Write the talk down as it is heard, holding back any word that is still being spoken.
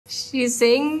She's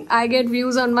saying I get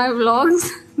views on my vlogs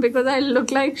because I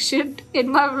look like shit in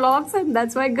my vlogs, and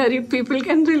that's why garib people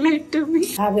can relate to me.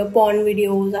 I have your porn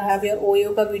videos, I have your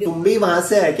Oyo ka video. तुम भी वहाँ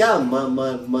से है क्या?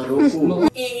 मरोको.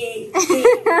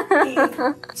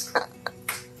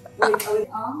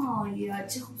 ये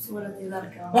अच्छा खूबसूरत है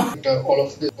लड़का. All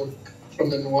of this from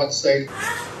the north side.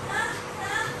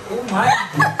 Oh my.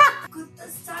 Good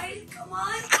style, come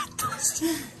on.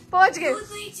 पहुंच गए.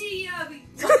 दूध नहीं चाहिए अभी.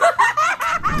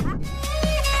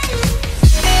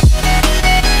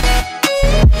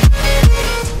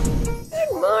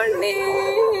 Good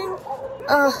morning.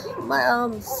 My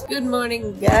arms. Good morning,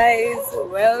 guys.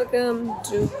 Welcome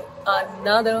to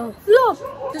another vlog.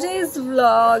 Today's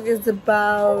vlog is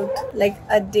about like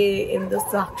a day in the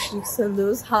Sakshi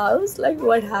Shrivas house, like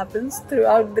what happens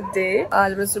throughout the day.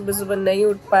 आज मैं सुबह नहीं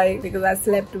उठ पाई because I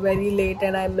slept very late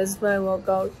and I missed my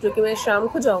workout, जो कि मैं शाम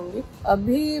को जाऊंगी.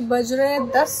 अभी बज रहे हैं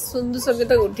 10. सुंदर अभी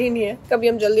तक उठी नहीं है. कभी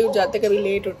हम जल्दी उठ जाते, कभी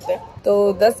लेट उठते. तो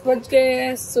 10 बज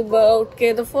के सुबह उठ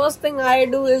के the first thing I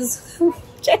do is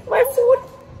check my phone.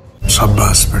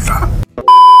 शाबाश बेटा.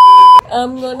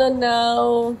 I'm gonna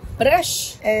now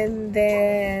brush and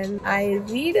then I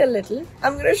read a little.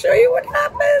 I'm gonna show you what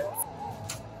happens.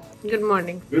 Good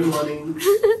morning. Good morning.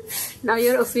 Now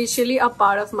you're officially a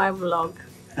part of my vlog.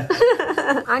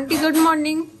 Auntie, good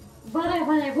morning.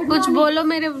 कुछ बोलो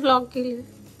मेरे vlog के लिए.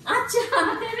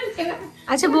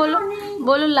 अच्छा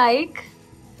बोलो like,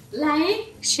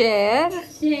 share,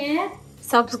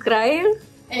 subscribe.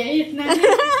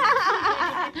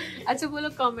 अच्छा बोलो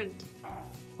comment.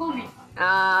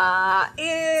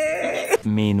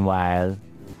 Meanwhile,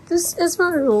 this is my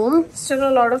room. Still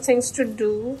a lot of things to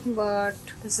do, but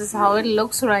this is how it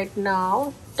looks right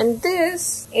now. And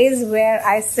this is where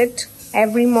I sit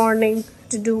every morning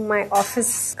to do my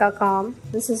office ka kaam.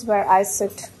 This is where I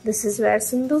sit. This is where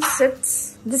Sindhu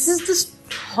sits. This is the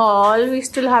hall. We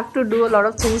still have to do a lot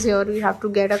of things here. We have to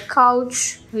get a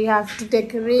couch. We have to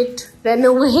decorate,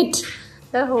 renovate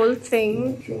the whole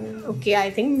thing. Okay, I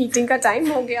think meeting ka time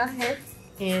ho gaya hai.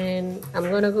 And I'm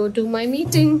gonna go to my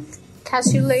meeting. Catch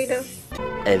you later.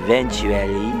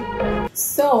 eventually.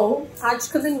 So, आज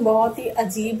का दिन बहुत ही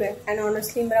अजीब है. And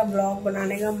honestly मेरा vlog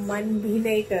बनाने का मन भी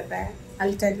नहीं कर रहा है.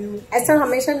 I'll tell you. ऐसा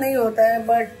हमेशा नहीं होता है,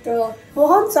 but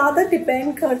बहुत ज़्यादा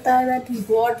depend करता है that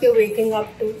what you're waking up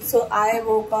to. So I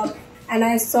woke up and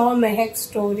I saw Mahak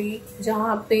story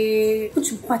जहाँ पे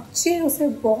कुछ बच्चे उसे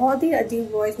बहुत ही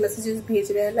अजीब voice messages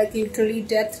भेज रहे हैं, like literally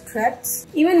death threats.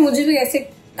 Even मुझे भी ऐसे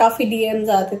काफी DMs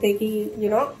आते थे कि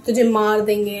तुझे मार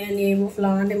देंगे and ये वो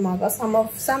फलाना दिमागा.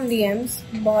 Some DMs,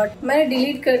 but मैंने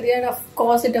delete कर दिया. And of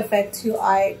course it affects you.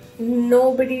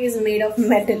 Nobody is made of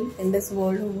metal in this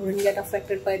world who wouldn't get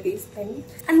affected by these things.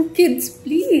 And kids,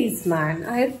 please man,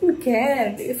 I don't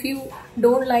care if you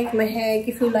don't like Mahek,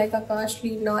 if you like Akash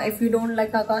Leena, if you don't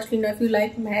like Akash Leena, if you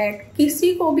like Mahek,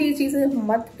 किसी को भी ये चीजें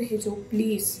मत भेजो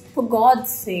please, for God's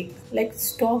sake. Like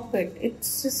stop it.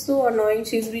 It's just so annoying.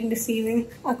 She's been receiving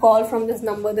a call from this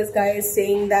number. This guy is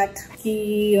saying that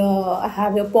I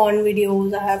have your porn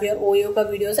videos, I have your Oyo ka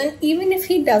videos, and even if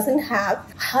he doesn't have,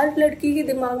 हर लड़की के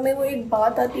दिमाग में वो एक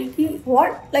बात आती है कि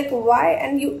what, like why,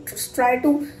 and you try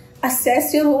to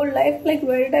assess your whole life, like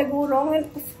where did I go wrong? And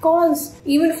of course,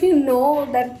 even if you know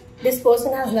that this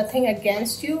person has nothing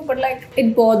against you, but like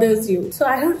it bothers you. So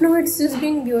I don't know, it's just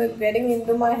been getting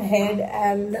into my head.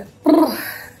 And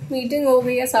meeting हो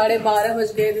गई है, 12:30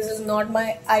 बज गए. This is not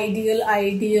my ideal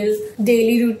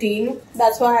daily routine.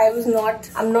 That's why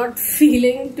I'm not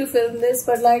feeling to film this,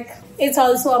 but like it's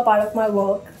also a part of my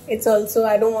work. It's also,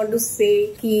 I don't want to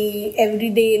say कि every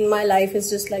day in my life is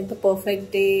just like the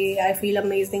perfect day. I feel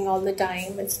amazing all the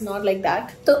time. It's not like that.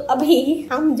 तो अभी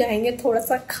हम जाएंगे थोड़ा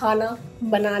सा खाना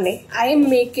बनाने. I am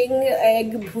making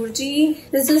egg bhurji.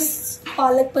 This is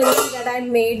palak paneer that I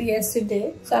made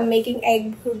yesterday. So I'm making egg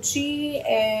bhurji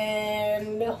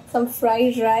and some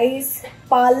fried rice.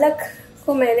 पालक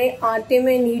को मैंने आटे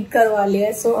में knead करवा लिया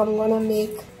है. So I'm gonna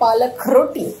make palak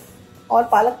roti और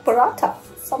palak paratha.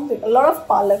 Something, a lot of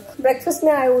palak. Breakfast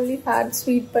mein I only had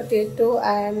sweet potato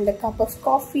and a cup of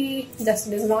coffee.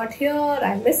 Justin is not here.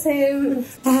 I miss him.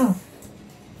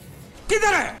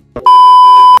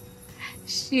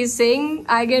 She's saying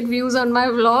I get views on my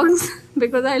vlogs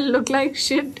because I look like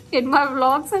shit in my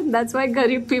vlogs, and that's why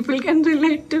garib people can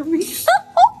relate to me.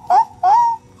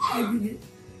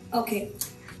 Okay.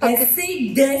 I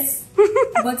say this,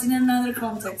 but in another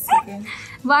context, okay?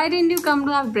 Why didn't you come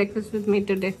to have breakfast with me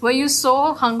today? Were you so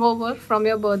hungover from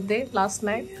your birthday last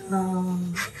night?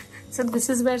 So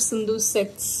this is where Sindhu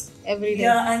sits every day.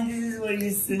 Yeah, and this is where you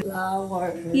sit.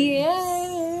 Flower.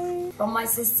 Yay! From my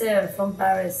sister from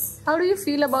Paris. How do you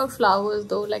feel about flowers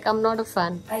though? Like, I'm not a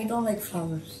fan. I don't like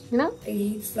flowers. You know? I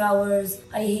hate flowers.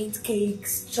 I hate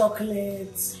cakes,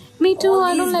 chocolates. Me too, All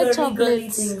I don't these like girly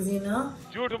chocolates. things, you know?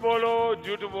 झूठ बोलो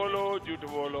झूठ बोलो झूठ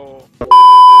बोलो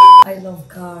I love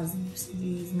cars,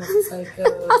 Mercedes,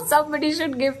 motorcycles. Somebody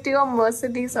should gift you a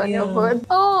Mercedes on your Yeah. birthday.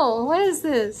 Oh, what is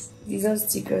this? These are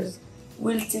stickers.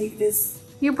 We'll take this.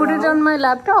 You put it on my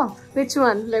laptop? Which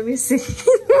one? Let me see.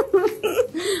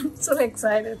 So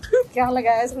excited. क्या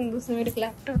लगाया संदूस ने मेरे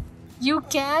laptop? You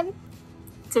can.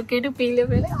 It's okay to peel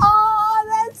it. Oh,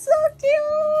 that's so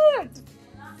cute.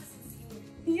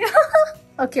 Yeah.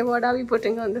 Okay, what are we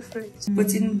putting on the fridge?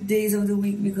 But in days of the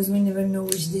week because we never know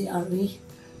which day are we.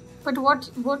 But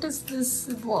what is this?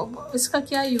 इसका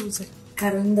क्या use है?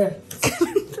 Calendar.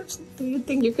 Do you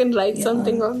think you can write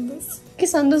something on this? Okay,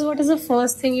 Soundous, what is the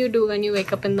first thing you do when you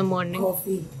wake up in the morning?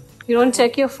 Coffee. You don't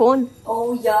check your phone?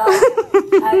 Oh yeah.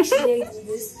 Actually, I do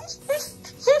this.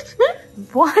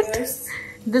 What? First.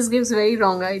 This gives very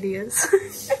wrong ideas.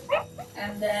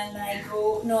 And then I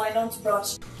go. No, I don't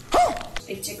brush.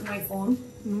 I check my phone.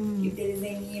 If there is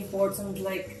any important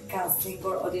like casting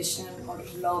or audition or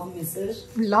love message.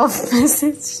 Love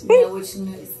message. Yeah, which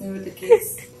is never the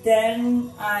case.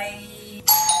 Then I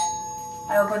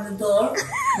open the door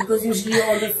because usually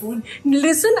all the food.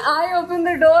 Listen, I open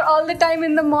the door all the time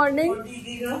in the morning.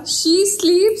 She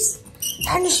sleeps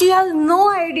and she has no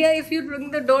idea if you ring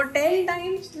the door 10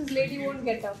 times, this lady won't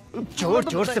get up. जोर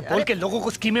जोर से बोल के लोगों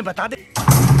को स्कीमें बता दे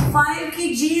 5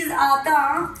 kgs आता.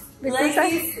 Like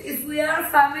if we are a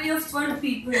family of 12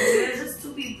 people, we are just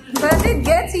 2 people. But it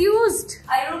gets used.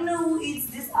 I don't know who eats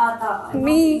this atta.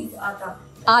 Me. Atta.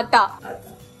 Atta.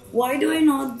 Why do I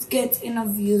not get enough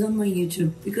views on my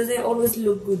YouTube? Because I always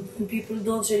look good and people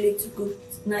don't relate to good,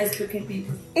 nice looking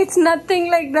people. It's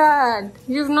nothing like that.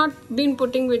 You've not been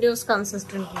putting videos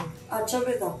consistently. Acha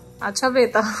beta. Acha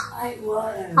beta. I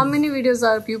was. How many videos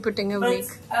are you putting a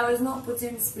week? But I was not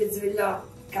putting Splitsvilla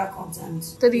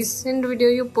content. The recent video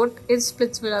you put is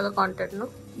Splitsvilla the content, no?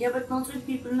 Yeah, but not with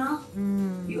people now.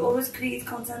 You always create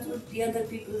content with the other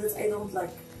people that I don't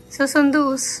like. So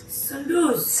Soundous.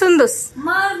 Soundous.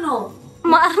 Marno.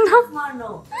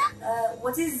 Marno.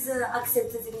 What is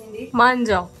accepted in Hindi? मान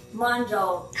जाओ. मान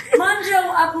जाओ.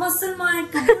 आप मुसलमान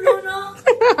तो बोलो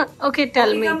ना. Okay,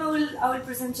 tell me. I will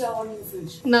present you our new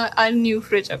fridge. No, a new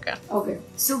fridge, okay. Okay.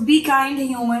 So be kind,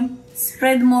 human.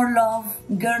 Spread more love.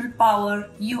 Girl power.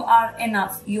 You are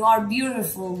enough. You are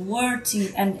beautiful,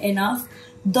 worthy, and enough.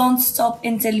 Don't stop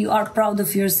until you are proud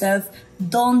of yourself.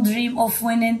 Don't dream of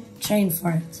winning. Train for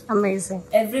it. Amazing.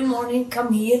 Every morning,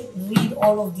 come here, read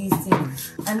all of these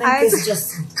things. And then kiss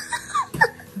Justin.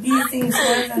 These things.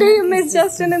 Do you miss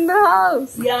Justin in the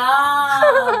house? Yeah,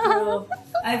 bro.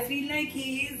 I feel like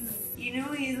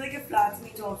he's like a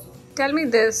flatmate also. Tell me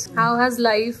this, how has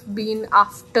life been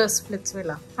after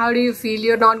Splitsvilla? How do you feel?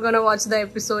 You're not gonna watch the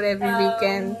episode every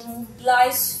weekend.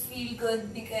 Life feel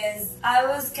good because I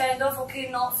was kind of okay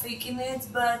not faking it,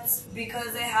 but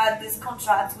because I had this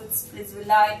contract with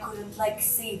Splitsvilla, I couldn't like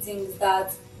say things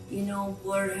that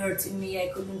were hurting me. I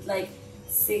couldn't like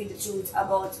say the truth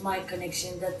about my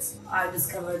connection that I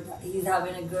discovered that he's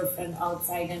having a girlfriend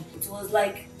outside, and it was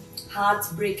like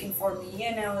heartbreaking for me,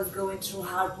 and I was going through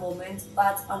hard moments.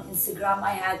 But on Instagram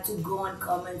I had to go on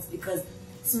comments because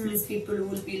Splits people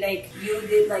will be like, you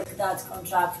did like that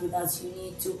contract with us, you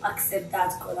need to accept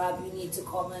that collab, you need to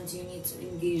comment, you need to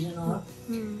engage and all.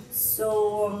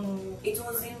 So it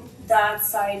was in that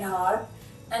side hard.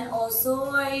 And also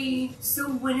so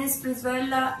winning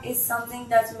Splitsvilla is something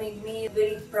that made me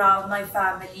very proud. My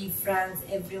family, friends,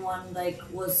 everyone like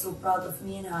was so proud of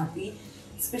me and happy.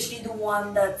 Especially the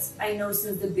one that I know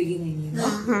since the beginning,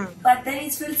 But then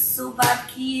it felt so bad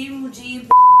कि मुझे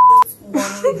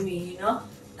gone with me,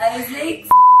 I was like,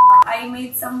 I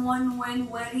made someone win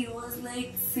where he was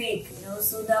like fake,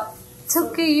 so that. It's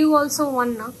okay, you also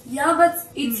won now. Yeah, but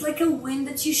it's like a win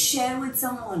that you share with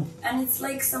someone, and it's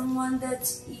like someone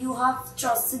that you have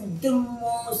trusted the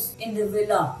most in the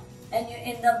villa. And you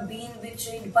end up being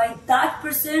betrayed by that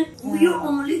person who you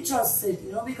only trusted,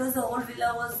 because the whole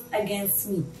villa was against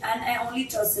me. And I only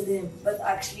trusted him. But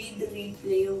actually the real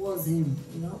player was him,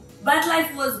 But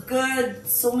life was good.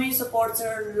 So many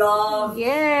supporters, love.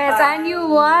 Yes, and you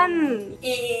won.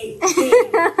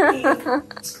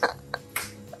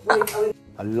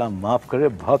 अल्लाह माफ करे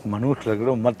बहुत मनुष्य लग रहे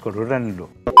हो मत करो रहने दो.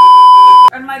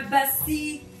 And my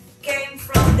bestie came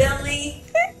from Delhi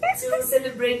to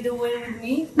celebrate the win with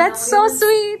me. That's so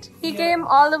sweet. He came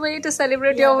all the way to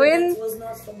celebrate your win. It was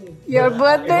not for me. Your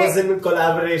birthday. It was in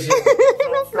collaboration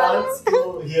from France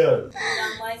to here. Yeah,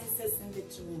 my sister sent it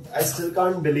to me. I still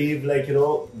can't believe, like, you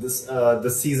know, this the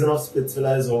season of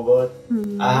Splitsvilla is over.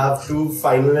 I have 2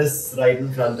 finalists right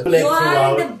in front of me. You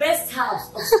are in the best house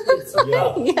of Splitsvilla.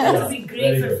 Yeah. Be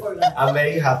grateful for that. I'm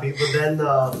very happy. But then,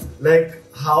 like,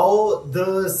 how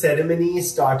the ceremony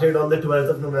started on the 12th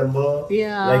of November.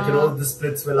 Yeah. Like, you know, the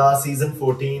Splitsvilla season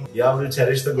 14. Yeah, we'll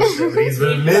cherish the good memories.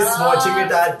 We'll miss watching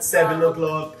it at 7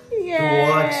 o'clock to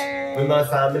watch with my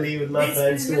family, with my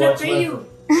friends to watch my...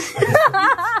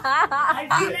 I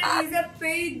feel like he's a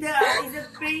paid.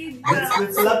 Did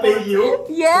Splitsvilla pay you?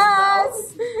 Yes.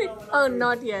 Oh,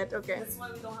 not yet. Okay. That's why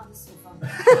we don't have a sofa.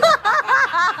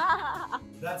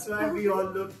 That's why we all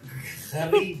look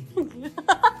heavy.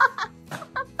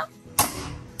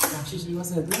 Sakshi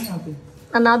Shrivas है तो यहाँ पे.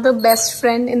 Another best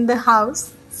friend in the house.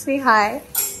 Say hi.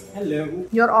 Hello.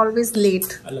 You're always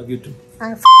late. I love you too.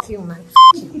 I f you, man.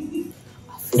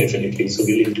 Definitely. So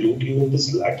we'll include you in the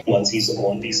Slack. Once he's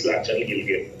on the Slack channel, he'll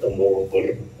get more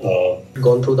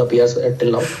gone through the PRs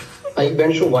till now. I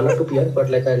went through 1 or 2 PRs, but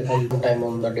like I'll do time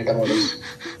on the data models.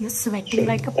 You're sweating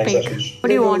like a Thanks, pig. Ashish. What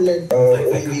do you want?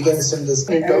 We can send this.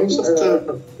 In terms of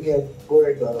the, yeah, go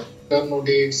ahead. There are no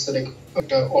dates, like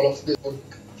all of the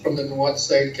work from the Nuat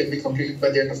side can be completed by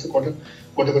the end of the quarter.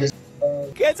 Whatever is.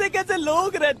 कैसे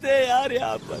लोग रहते हैं यार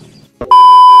यहाँ पर.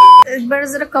 एक बार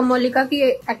जरा कमोलिका की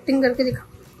एक्टिंग करके दिखा.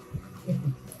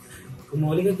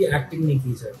 कमोलिका की एक्टिंग नहीं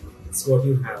की जाती. It's what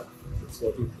you have. It's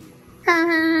what you feel.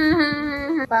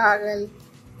 पागल.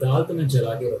 दाल तो मैं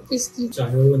जला के रखूँ. किसकी?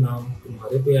 चाहे वो नाम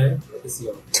तुम्हारे पे आए या किसी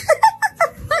और.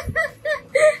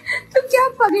 तो क्या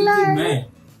पगला है? मैं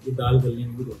ये दाल गलने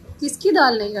नहीं दूंगा. किसकी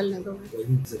दाल नहीं गलने दूंगा?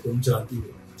 वही से तुम जानती हो.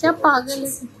 क्या पागल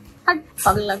है? हट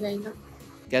पगला कहेगा.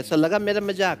 कैसा लगा मेरा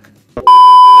मजाक?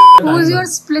 Who's your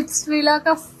Splitsvilla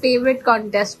का favorite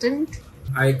contestant?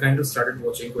 I kind of started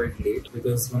watching quite late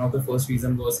because one of the first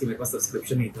reason was कि मेरे पास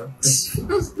subscription नहीं था.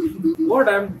 What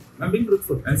I'm being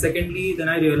truthful. And secondly, then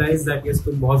I realized that yes,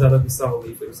 तुम बहुत ज़्यादा गुस्सा हो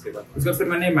गई फिर उसके बाद. फिर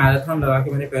मैंने मैराथन लगा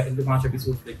के मैंने पहले 5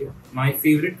 एपिसोड देखे. My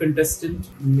favorite contestant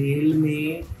male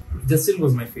में Justin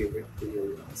was my favorite. To be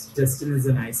honest. Justin is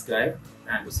a nice guy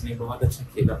and उसने बहुत अच्छा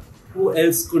खेला. Who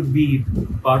else could be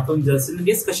apart from Justin?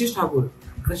 Yes, Kashish Thakur.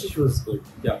 Kashish was good.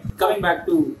 Yeah. Coming back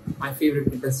to my favorite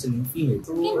contestant in female.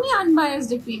 So, Give me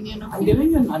unbiased opinion. I'm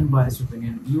giving you an unbiased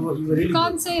opinion. You were really You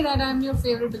can't good. say that I'm your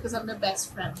favorite because I'm your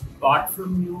best friend. Apart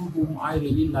from you, whom I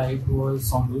really liked was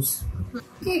Soundous.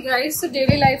 Okay guys, so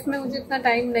daily life में मुझे इतना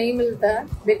time नहीं मिलता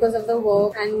है because of the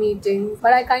work and meetings.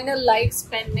 But I kind of like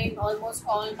spending almost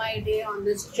all my day on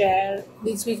this chair.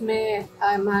 बीच में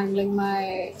I'm handling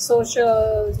my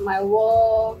socials, my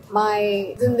work, my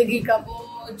जिंदगी का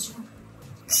बोझ.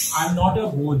 I'm not a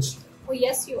boj. Oh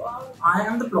yes, you are. I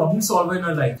am the problem solver in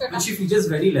her life, and she features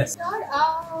very less. Shut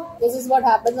up. This is what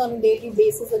happens on a daily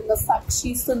basis in the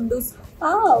Sakshi Shrivas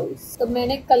house. So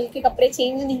मैंने कल के कपड़े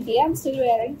change नहीं किए. I'm still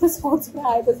wearing the shorts that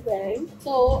I was wearing.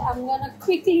 So I'm gonna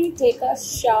quickly take a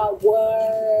shower.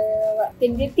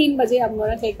 दिन के 3 बजे I'm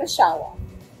gonna take a shower.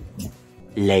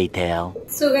 Later.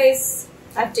 So guys,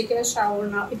 I've taken a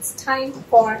shower now. It's time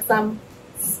for some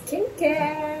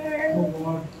skincare. Oh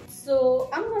God. So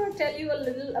I'm gonna tell you a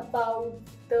little about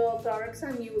the products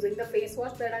I'm using, the face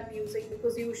wash that I'm using,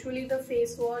 because usually the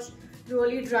face wash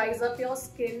really dries up your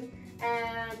skin,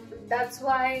 and that's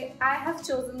why I have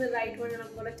chosen the right one and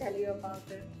I'm gonna tell you about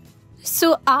it. So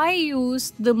I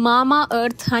use the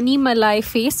Mamaearth Honey Malai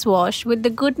face wash with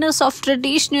the goodness of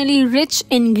traditionally rich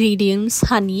ingredients,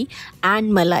 honey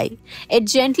and malai. It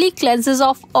gently cleanses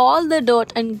off all the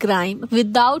dirt and grime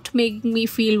without making me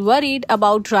feel worried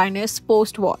about dryness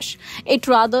post-wash. It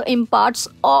rather imparts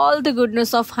all the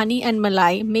goodness of honey and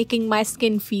malai, making my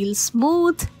skin feel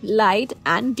smooth, light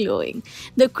and glowing.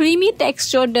 The creamy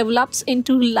texture develops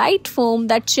into light foam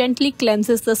that gently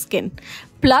cleanses the skin.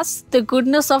 Plus, the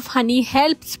goodness of honey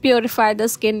helps purify the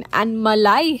skin and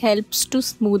malai helps to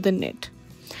smoothen it.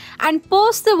 And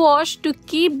post the wash to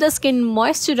keep the skin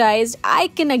moisturized, I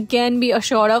can again be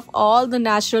assured of all the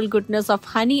natural goodness of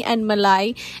honey and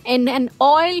malai in an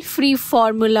oil-free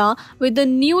formula with the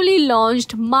newly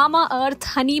launched Mamaearth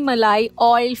Honey Malai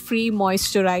Oil-Free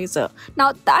Moisturizer.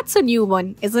 Now that's a new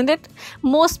one, isn't it?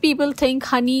 Most people think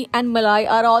honey and malai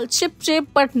are all chip,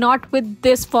 but not with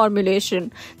this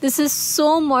formulation. This is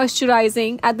so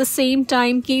moisturizing, at the same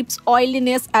time keeps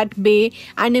oiliness at bay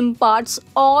and imparts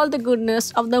all the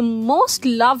goodness of the most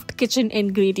loved kitchen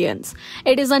ingredients.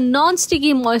 It is a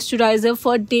non-sticky moisturizer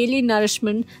for daily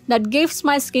nourishment that gives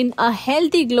my skin a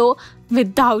healthy glow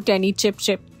without any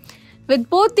chip. With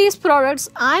both these products,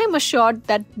 I am assured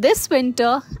that this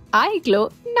winter I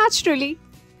glow naturally.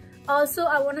 Also,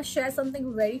 I want to share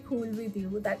something very cool with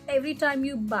you, that every time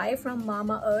you buy from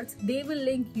Mamaearth, they will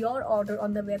link your order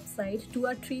on the website to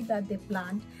a tree that they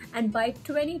plant, and by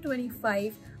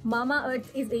 2025, Mamaearth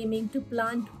is aiming to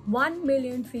plant 1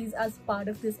 million trees as part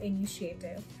of this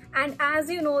initiative. And as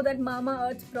you know that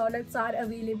Mamaearth products are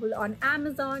available on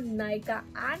Amazon, Nykaa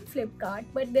and Flipkart,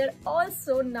 but they're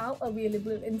also now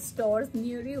available in stores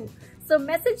near you. So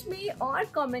message me or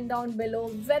comment down below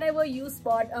whenever you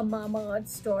spot a Mamaearth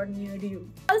store near you.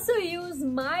 Also use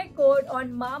my code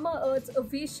on Mamaearth's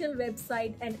official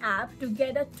website and app to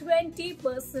get a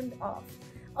 20% off.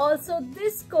 Also,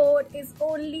 this code is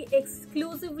only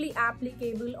exclusively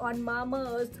applicable on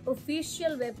Mamaearth's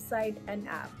official website and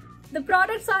app. The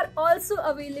products are also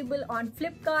available on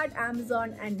Flipkart,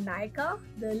 Amazon and Nykaa.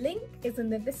 The link is in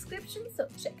the description, so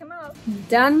check them out.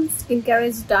 Done. Skincare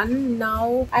is done.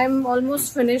 Now I'm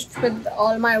almost finished with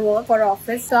all my work for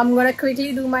office. So I'm gonna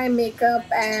quickly do my makeup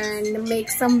and make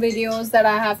some videos that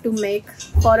I have to make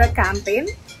for a campaign.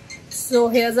 So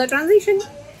here's a transition.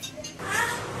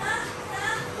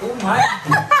 Oh my!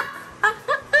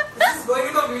 This is going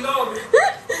in a vlog.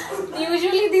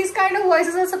 Usually these kind of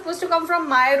voices are supposed to come from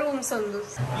my room,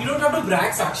 Soundous. You don't have to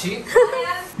brag, Sakshi.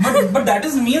 but that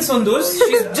is me, Soundous.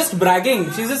 She's just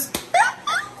bragging. She's just.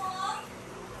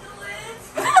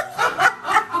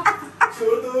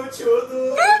 छोड़ो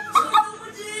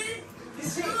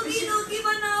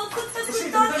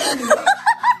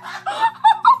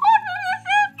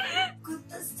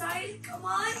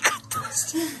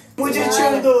मुझे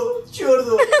छोड़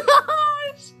दो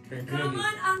Come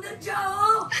on, अंदर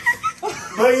जाओ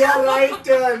भैया right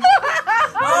turn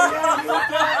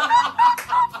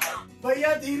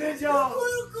भैया धीरे जाओ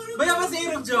भैया बस यही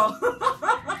रुक जाओ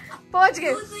पहुंच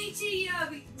गए नहीं चाहिए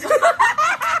अभी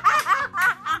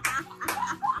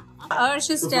Arsh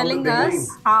is telling us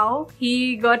how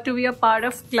he got to be a part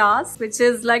of Class, which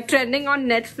is like trending on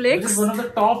Netflix. This is one of the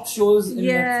top shows in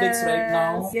Netflix right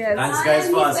now. Yes. Thanks guys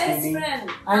for asking me.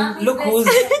 And look who's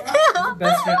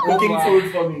best friend cooking food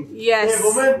for me. Yes. Hey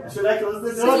woman, should I close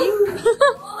the door?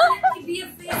 be a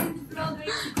face in the vlog.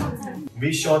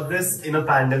 We shot this in a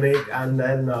pandemic, and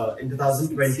then in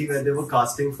 2020 when they were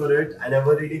casting for it, I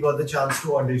never really got the chance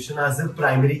to audition as a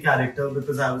primary character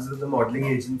because I was with the modeling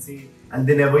agency, and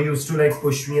they never used to like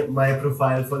push me my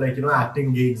profile for like, you know,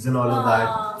 acting gigs and all of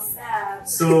that. Sad.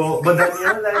 So, but then, you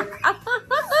know, like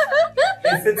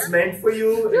if it's meant for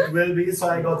you, it will be. So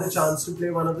I got the chance to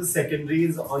play one of the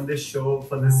secondaries on this show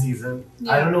for this season.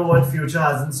 Yeah. I don't know what future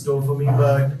has in store for me,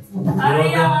 but you know,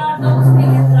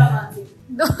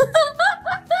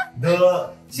 the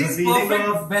feeling perfect,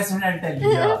 of best friend, I'll tell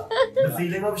you. yeah, the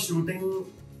feeling of shooting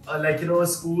like, you know, a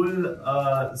school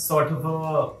sort of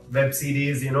a web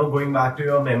series, you know, going back to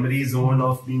your memory zone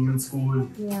of being in school.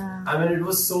 Yeah. I mean, it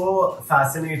was so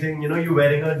fascinating. You know, you're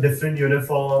wearing a different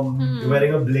uniform, you're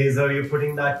wearing a blazer, you're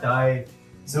putting that tie.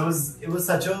 So it was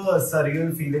such a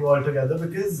surreal feeling altogether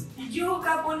because... Did you hook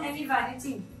up on any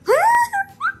vanity?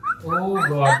 Oh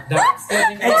god, that's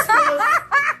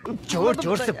जोर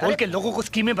जोर से बोल के लोगों को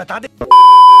स्कीमें बता दे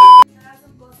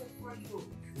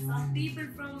Some people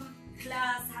from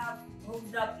Class have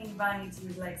hooked up in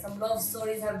vanities, like some love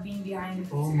stories have been behind it.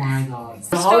 Oh my god.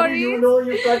 How do you know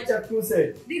you cut Chakku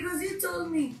se? Because you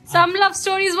told me. Some love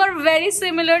stories were very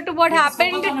similar to what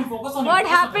happened. Focus on What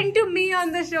happened to me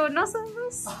on the show, no,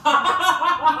 Soundous?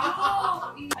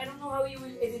 I don't know how you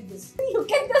will edit this. You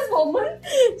get this woman.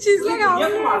 She's like, how?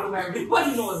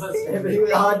 Everyone knows us.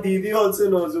 Everyone, Didi also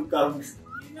knows who comes.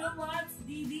 You know what,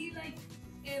 Didi, like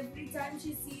every time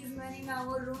she sees men in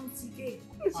our room, she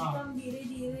comes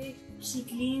dheere, she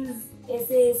cleans,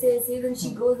 aise, then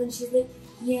she goes and she's like,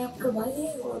 ye aapka bhai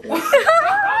hai?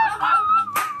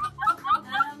 And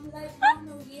I'm like,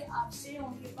 no, ye Akshay,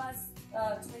 unke paas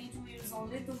 22 years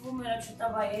only, to wo mera chota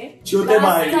bhai hai. Chote bhai.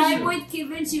 Last time with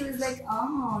Kevin, she was like,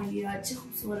 oh, ye acha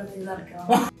khoobsurat hai ladka.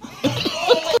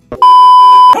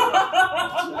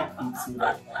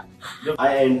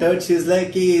 I entered, she's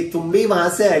like कि तुम भी वहाँ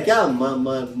से है क्या?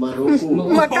 Macau.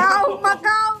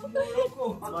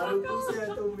 मारुकू से है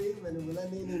तुम भी? मैंने बोला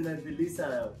नहीं मैं दिल्ली से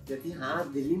आया हूँ। कहती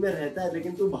हाँ दिल्ली में रहता है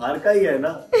लेकिन तू बाहर का ही है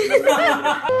ना?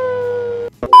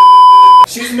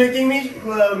 She's making me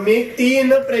make tea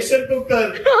in a pressure cooker.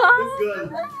 This girl.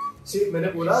 मैंने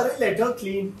बोला अरे let her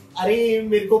clean. अरे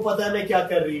मेरे को पता है मैं क्या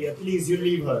कर रही है. Please you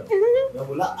leave her. मैं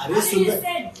बोला अरे सुन.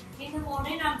 In the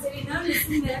morning, I'm telling her,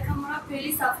 listen, मेरा कमरा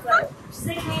पहले साफ करो. She's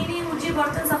like, नहीं, मुझे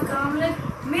बर्तन साफ करना है.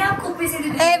 मैं आपको पैसे दे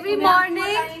दूँगी.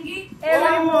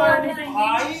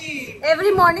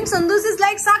 Every morning, Soundous is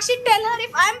like, Sakshi, tell her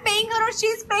if I'm paying her or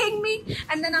she's paying me.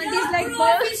 And then Auntie is like, bro,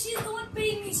 she's not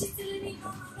paying me. She's telling me, no,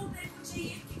 मुझे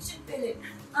ये kitchen पहले.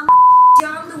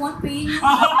 I'm the one paying you.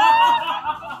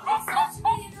 Like, such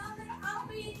me, you know, I'm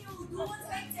paying you. Do what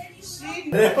I tell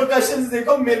you. Repercussions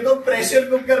देखो, मेरे को pressure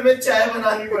cooker में चाय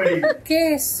बनानी पड़ी.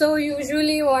 Okay, so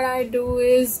usually what I do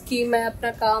is कि मैं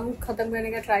अपना काम खत्म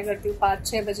करने का try करती हूँ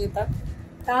 5-6 बजे तक,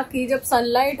 ताकि जब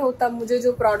सनलाइट हो तब मुझे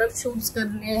जो प्रोडक्ट शूट्स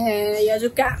करने हैं या जो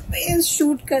कैंपेन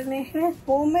शूट करने हैं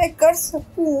वो मैं कर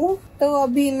सकूं. तो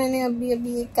अभी मैंने अभी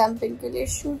एक कैंपेन के लिए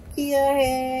शूट किया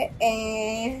है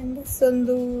and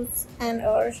Soundous and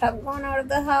Ursh have gone out of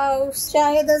the house.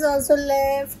 Shahid has also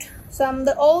left. So I'm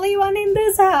the only one in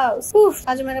this house.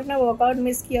 आज मैंने अपना वर्कआउट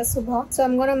मिस किया सुबह. So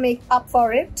I'm gonna make up for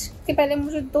it. कि पहले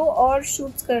मुझे 2 और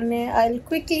shoots करने हैं. I'll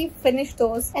quickly finish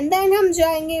those and then हम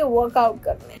जाएंगे वर्कआउट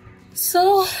करने. So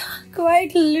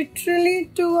quite literally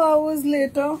 2 hours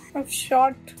later, I've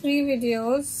shot 3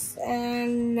 videos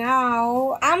and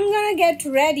now I'm gonna get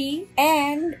ready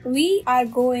and we are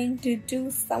going to do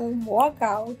some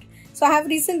workout. So I have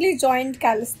recently joined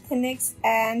calisthenics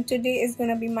and today is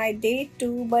gonna be my day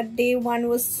 2, but day 1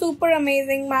 was super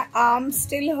amazing. My arms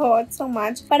still hurt so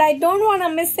much, but I don't wanna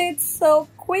miss it. So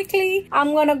quickly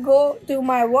I'm gonna go do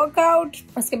my workout.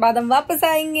 उसके बाद हम वापस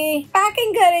आएंगे,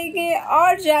 packing करेंगे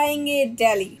और जाएंगे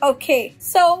Delhi. Okay,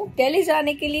 so Delhi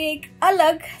जाने के लिए एक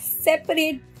अलग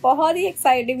separate बहुत ही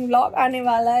exciting vlog आने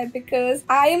वाला है because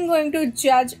I am going to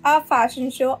judge a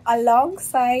fashion show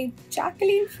alongside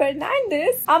Jacqueline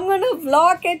Fernandez. I'm gonna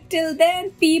vlog it till then.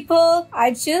 People,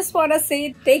 I just wanna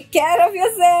say take care of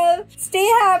yourself, stay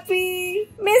happy,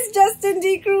 miss Justin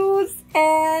D. Cruz.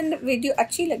 And video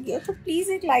अच्छी लगी हो तो please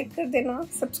एक like कर देना,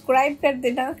 subscribe कर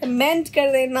देना, comment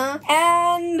कर देना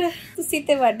एंड तुसी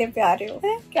ते बड़े प्यारे हो.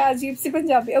 क्या अजीब सी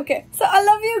Punjabi. Okay, so I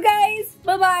love you guys,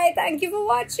 bye bye, thank you for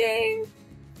watching.